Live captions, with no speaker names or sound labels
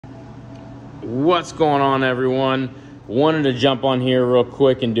What's going on, everyone? Wanted to jump on here real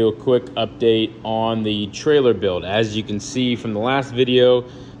quick and do a quick update on the trailer build. As you can see from the last video,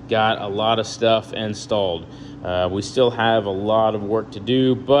 got a lot of stuff installed. We still have a lot of work to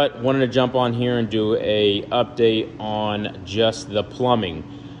do, but wanted to jump on here and do a update on just the plumbing.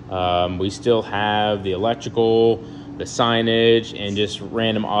 We still have the electrical, the signage, and just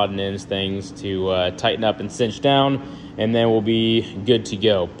random odd and ends things to tighten up and cinch down, and then we'll be good to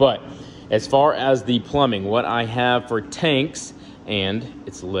go. But as far as the plumbing, what I have for tanks, and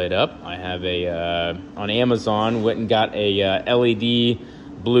it's lit up, I have a, on Amazon, went and got a LED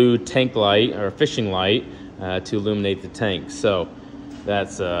blue tank light, or fishing light, to illuminate the tank. So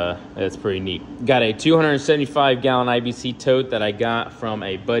that's pretty neat. Got a 275 gallon IBC tote that I got from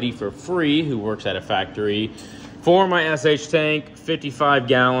a buddy for free who works at a factory for my SH tank, 55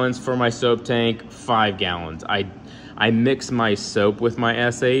 gallons for my soap tank, 5 gallons. I mix my soap with my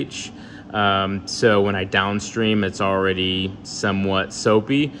SH. So when I downstream, it's already somewhat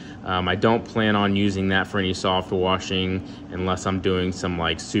soapy. I don't plan on using that for any soft washing unless I'm doing some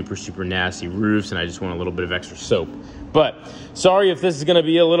like super nasty roofs and I just want a little bit of extra soap. But sorry if this is going to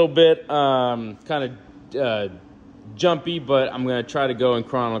be a little bit kind of jumpy, but I'm going to try to go in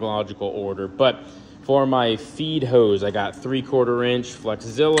chronological order. But for my feed hose, I got 3/4 inch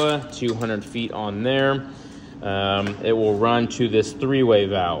Flexzilla, 200 feet on there. It will run to this 3-way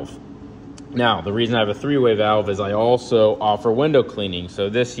valve. Now, the reason I have a 3-way valve is I also offer window cleaning. So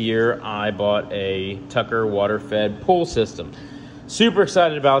this year I bought a Tucker water-fed pull system. Super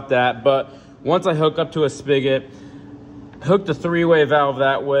excited about that, but once I hook up to a spigot, hook the 3-way valve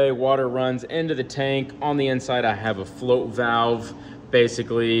that way, water runs into the tank. On the inside I have a float valve.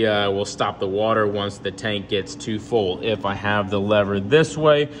 Basically, will stop the water once the tank gets too full. If I have the lever this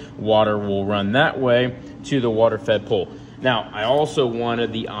way, water will run that way to the water-fed pull. Now, I also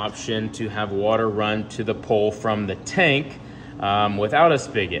wanted the option to have water run to the pole from the tank without a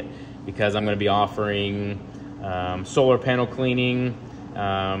spigot, because I'm going to be offering solar panel cleaning.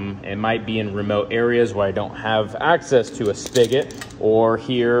 It might be in remote areas where I don't have access to a spigot, or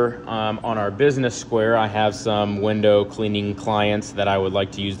here on our business square, I have some window cleaning clients that I would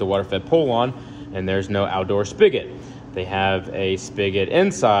like to use the water-fed pole on, and there's no outdoor spigot. They have a spigot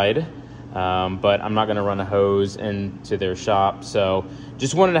inside, but I'm not going to run a hose into their shop. So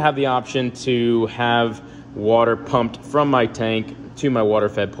just wanted to have the option to have water pumped from my tank to my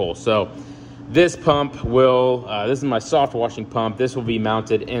water-fed pole. So this pump will, this is my soft washing pump. This will be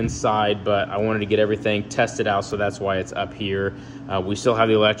mounted inside, but I wanted to get everything tested out, so that's why it's up here. We still have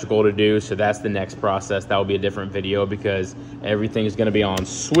the electrical to do, so that's the next process. That will be a different video because everything is going to be on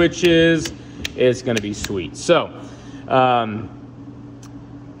switches. It's going to be sweet. So I'm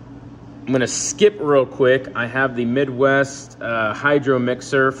going to skip real quick. I have the Midwest hydro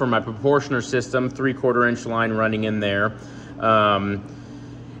mixer for my proportioner system, 3/4 inch line running in there.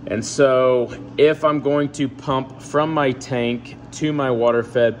 And so if I'm going to pump from my tank to my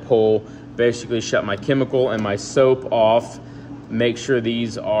water-fed pole, basically shut my chemical and my soap off, make sure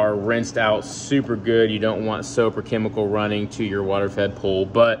these are rinsed out super good. You don't want soap or chemical running to your water-fed pole,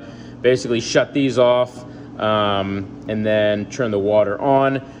 but basically shut these off and then turn the water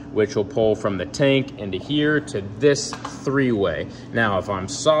on, which will pull from the tank into here to this 3-way. Now, if I'm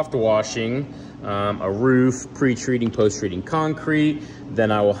soft washing a roof, pre-treating, post-treating concrete,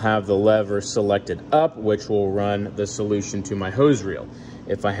 then I will have the lever selected up, which will run the solution to my hose reel.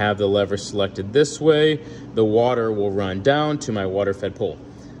 If I have the lever selected this way, the water will run down to my water-fed pole.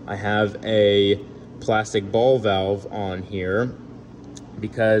 I have a plastic ball valve on here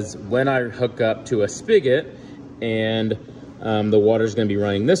because when I hook up to a spigot and the water is going to be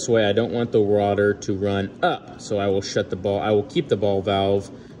running this way, I don't want the water to run up. So I will keep the ball valve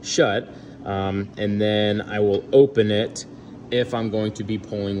shut, and then I will open it if I'm going to be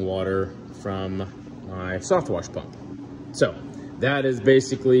pulling water from my soft wash pump. So that is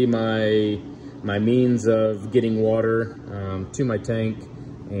basically my means of getting water to my tank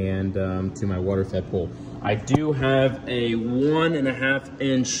and to my water-fed pole. I do have a 1.5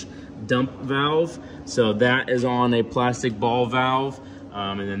 inch dump valve, so that is on a plastic ball valve,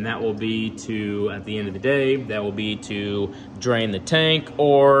 and then that will be to, at the end of the day, that will be to drain the tank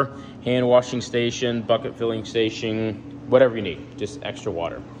or hand washing station, bucket filling station, whatever you need, just extra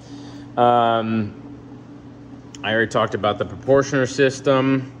water. I already talked about the proportioner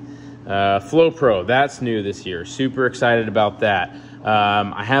system. Flow Pro, that's new this year. Super excited about that.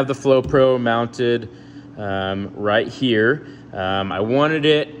 I have the Flow Pro mounted right here. I wanted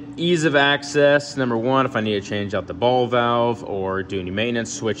it ease of access. Number one, if I need to change out the ball valve or do any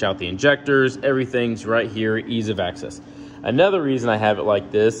maintenance, switch out the injectors, everything's right here, ease of access. Another reason I have it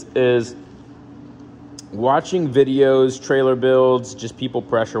like this is watching videos, trailer builds, just people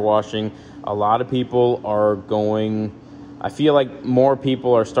pressure washing, a lot of people are going, I feel like more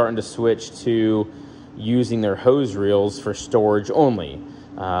people are starting to switch to using their hose reels for storage only.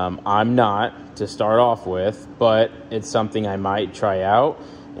 I'm not, to start off with, but it's something I might try out.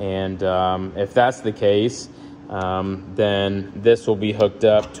 And if that's the case, then this will be hooked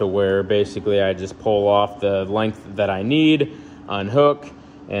up to where basically I just pull off the length that I need, unhook,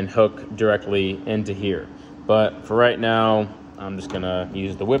 and hook directly into here. But for right now, I'm just gonna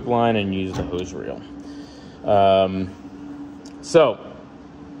use the whip line and use the hose reel. So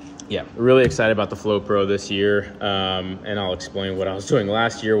yeah, really excited about the Flow Pro this year, and I'll explain what I was doing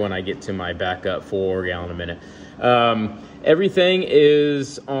last year when I get to my backup 4 gallon a minute. Everything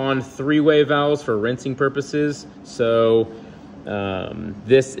is on 3-way valves for rinsing purposes. So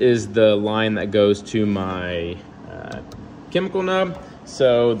this is the line that goes to my chemical nub.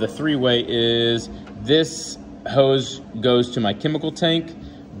 So the 3-way is, this hose goes to my chemical tank,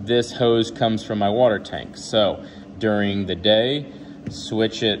 this hose comes from my water tank. So during the day,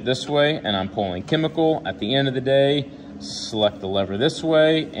 switch it this way and I'm pulling chemical. At the end of the day, select the lever this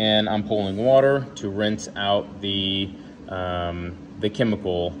way and I'm pulling water to rinse out the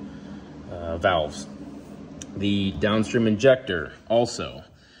chemical valves. The downstream injector also,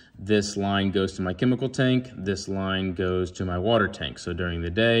 this line goes to my chemical tank, this line goes to my water tank. So during the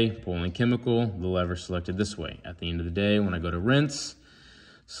day, pulling chemical, the lever selected this way. At the end of the day, when I go to rinse,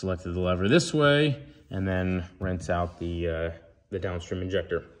 selected the lever this way and then rinse out the downstream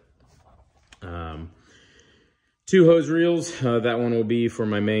injector. 2 hose reels. That one will be for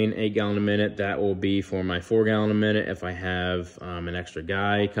my main 8 gallon a minute. That will be for my 4 gallon a minute if I have an extra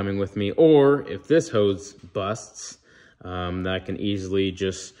guy coming with me, or if this hose busts, that I can easily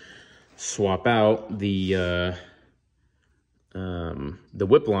just swap out the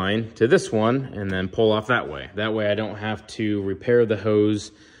whip line to this one and then pull off that way. That way I don't have to repair the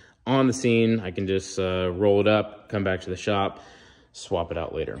hose on the scene. I can just roll it up, come back to the shop, swap it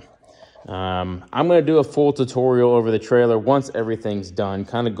out later. I'm going to do a full tutorial over the trailer once everything's done,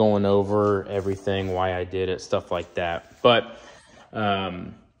 kind of going over everything, why I did it, stuff like that. But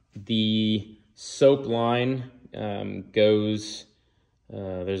the soap line goes,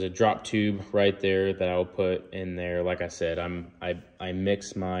 there's a drop tube right there that I'll put in there. Like I said, I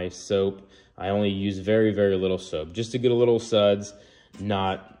mix my soap. I only use very, very little soap, just to get a little suds,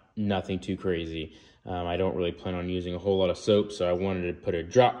 nothing too crazy. I don't really plan on using a whole lot of soap, so I wanted to put a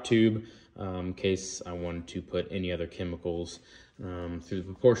drop tube in case I wanted to put any other chemicals through the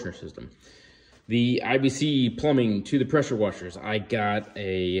proportioner system. The IBC plumbing to the pressure washers, I got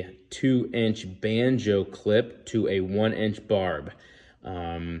a 2-inch banjo clip to a 1-inch barb,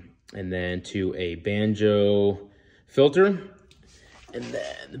 and then to a banjo filter. And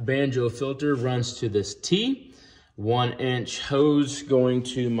then the banjo filter runs to this T. 1-inch hose going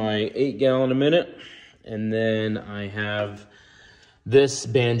to my 8 gallon a minute. And then I have this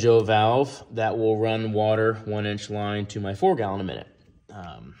banjo valve that will run water 1-inch line to my 4 gallon a minute.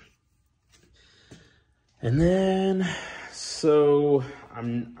 And then, so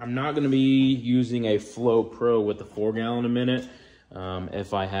I'm not going to be using a Flow Pro with the 4 gallon a minute.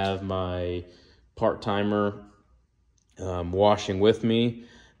 If I have my part-timer washing with me,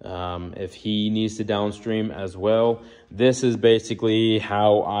 if he needs to downstream as well. This is basically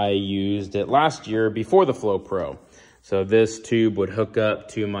how I used it last year before the Flow Pro. So this tube would hook up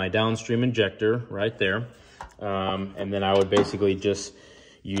to my downstream injector right there. And then I would basically just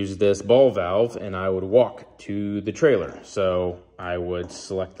use this ball valve and I would walk to the trailer. So I would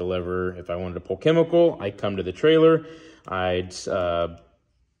select the lever. If I wanted to pull chemical, I'd come to the trailer. I'd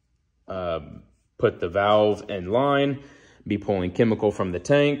put the valve in line, be pulling chemical from the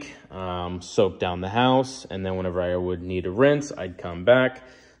tank, soap down the house, and then whenever I would need a rinse, I'd come back,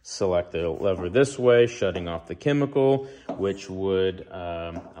 select the lever this way, shutting off the chemical, which would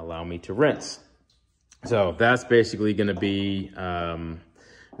allow me to rinse. So that's basically going to be,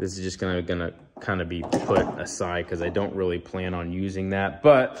 this is just going to kind of be put aside because I don't really plan on using that.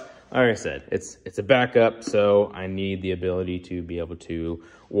 But like I said, it's a backup, so I need the ability to be able to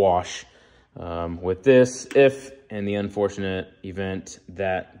wash with this if in the unfortunate event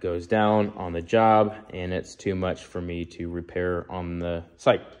that goes down on the job and it's too much for me to repair on the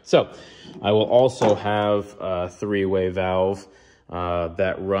site. So I will also have a 3-way valve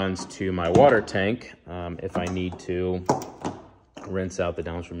that runs to my water tank if I need to rinse out the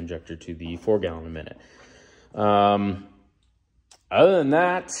downstream injector to the 4 gallon a minute. Other than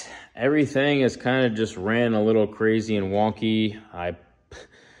that, everything is kind of just ran a little crazy and wonky. I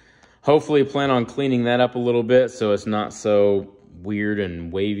hopefully plan on cleaning that up a little bit so it's not so weird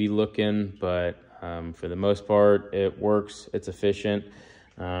and wavy looking, but For the most part, it works. It's efficient.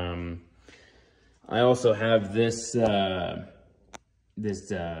 I also have this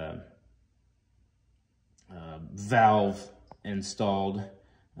valve installed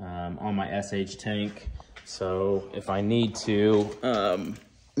on my SH tank. So if I need to,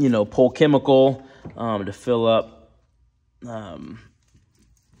 you know, pull chemical to fill up,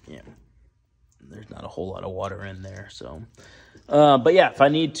 yeah, there's not a whole lot of water in there. So, but yeah, if I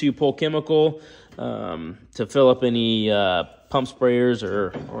need to pull chemical to fill up any pump sprayers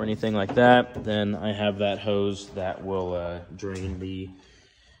or anything like that, then I have that hose that will drain the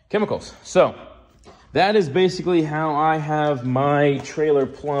chemicals. So that is basically how I have my trailer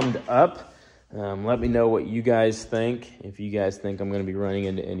plumbed up. Let me know what you guys think, if you guys think I'm going to be running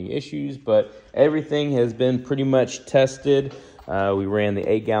into any issues, but everything has been pretty much tested. We ran the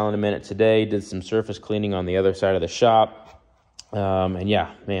 8 gallon a minute today, did some surface cleaning on the other side of the shop. And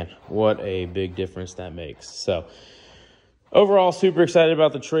yeah, man, what a big difference that makes. So overall, super excited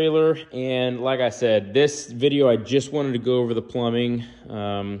about the trailer. And like I said, this video, I just wanted to go over the plumbing,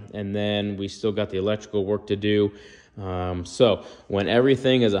 and then we still got the electrical work to do. So when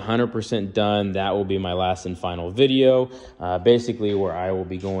everything is 100% done, that will be my last and final video, basically where I will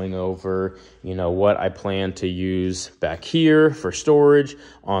be going over, you know, what I plan to use back here for storage,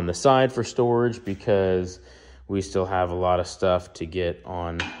 on the side for storage, because we still have a lot of stuff to get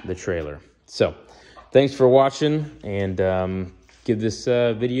on the trailer. So thanks for watching, and give this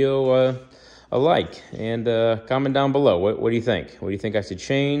video a like, and comment down below. What do you think? What do you think I should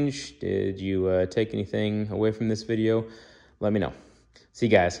change? Did you take anything away from this video? Let me know. See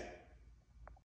you guys.